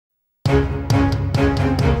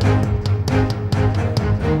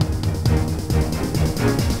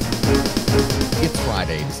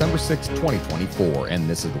Friday, December 6, 2024, and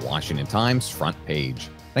this is the Washington Times front page.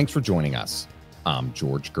 Thanks for joining us. I'm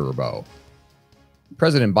George Gerbo.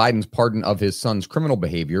 President Biden's pardon of his son's criminal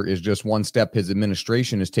behavior is just one step his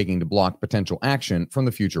administration is taking to block potential action from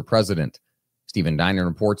the future president. Stephen Dinan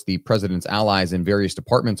reports the president's allies in various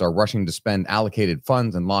departments are rushing to spend allocated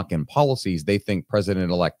funds and lock in policies they think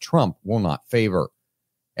President-elect Trump will not favor.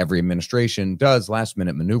 Every administration does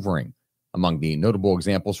last-minute maneuvering. Among the notable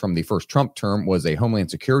examples from the first Trump term was a Homeland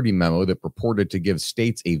Security memo that purported to give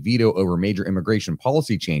states a veto over major immigration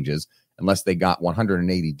policy changes unless they got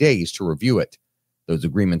 180 days to review it. Those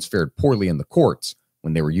agreements fared poorly in the courts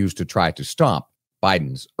when they were used to try to stop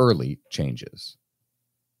Biden's early changes.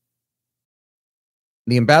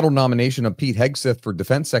 The embattled nomination of Pete Hegseth for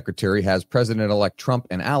defense secretary has President-elect Trump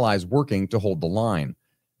and allies working to hold the line.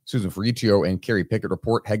 Susan Ferricchio and Kerry Pickett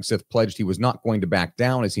report Hegseth pledged he was not going to back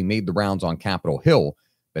down as he made the rounds on Capitol Hill,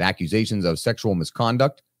 but accusations of sexual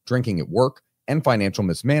misconduct, drinking at work, and financial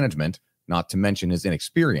mismanagement, not to mention his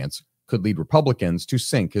inexperience, could lead Republicans to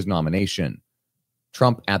sink his nomination.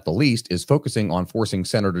 Trump, at the least, is focusing on forcing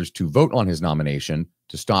senators to vote on his nomination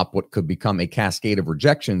to stop what could become a cascade of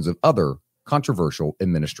rejections of other controversial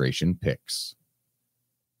administration picks.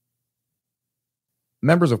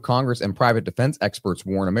 Members of Congress and private defense experts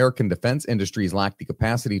warn American defense industries lack the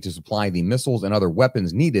capacity to supply the missiles and other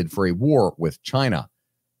weapons needed for a war with China.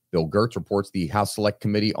 Bill Gertz reports the House Select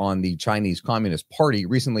Committee on the Chinese Communist Party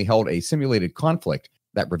recently held a simulated conflict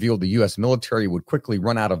that revealed the U.S. military would quickly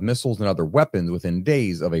run out of missiles and other weapons within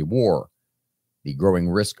days of a war. The growing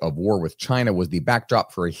risk of war with China was the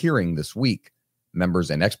backdrop for a hearing this week. Members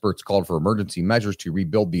and experts called for emergency measures to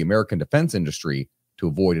rebuild the American defense industry to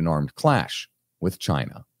avoid an armed clash with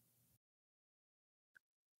China.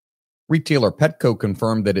 Retailer Petco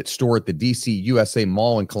confirmed that its store at the DC USA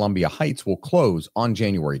Mall in Columbia Heights will close on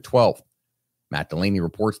January 12th. Matt Delaney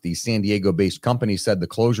reports the San Diego-based company said the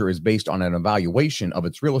closure is based on an evaluation of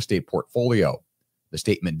its real estate portfolio. The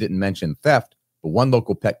statement didn't mention theft, but one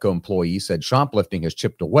local Petco employee said shoplifting has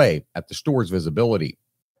chipped away at the store's visibility.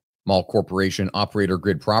 Mall Corporation operator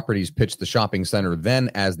Grid Properties pitched the shopping center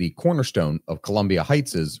then as the cornerstone of Columbia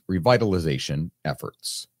Heights' revitalization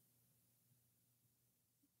efforts.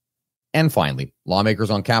 And finally,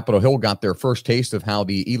 lawmakers on Capitol Hill got their first taste of how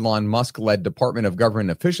the Elon Musk-led Department of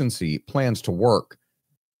Government Efficiency plans to work.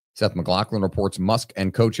 Seth MacLachlan reports Musk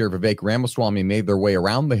and co-chair Vivek Ramaswamy made their way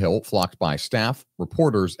around the Hill, flocked by staff,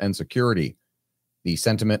 reporters, and security. The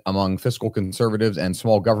sentiment among fiscal conservatives and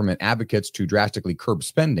small government advocates to drastically curb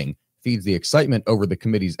spending feeds the excitement over the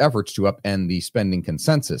committee's efforts to upend the spending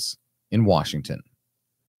consensus in Washington.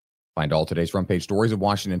 Find all today's front page stories at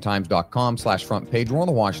WashingtonTimes.com/front page or on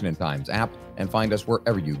the Washington Times app, and find us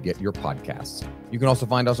wherever you get your podcasts. You can also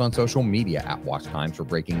find us on social media at Watch Times for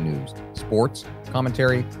breaking news, sports,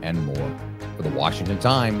 commentary, and more. For the Washington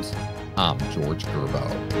Times, I'm George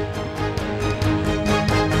Gerbo.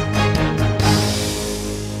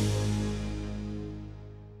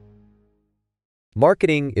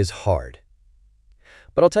 Marketing is hard.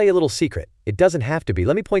 But I'll tell you a little secret. It doesn't have to be.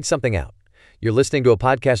 Let me point something out. You're listening to a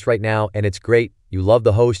podcast right now, and it's great. You love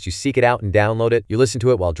the host. You seek it out and download it. You listen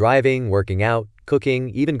to it while driving, working out, cooking,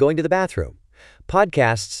 even going to the bathroom.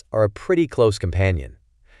 Podcasts are a pretty close companion.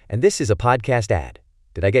 And this is a podcast ad.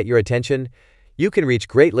 Did I get your attention? You can reach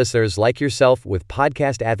great listeners like yourself with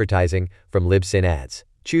podcast advertising from Libsyn Ads.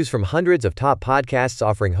 Choose from hundreds of top podcasts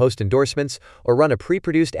offering host endorsements, or run a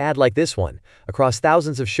pre-produced ad like this one across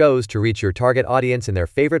thousands of shows to reach your target audience in their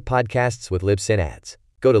favorite podcasts with Libsyn Ads.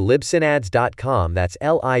 Go to libsynads.com, that's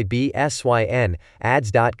LIBSYN,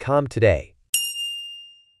 ads.com today,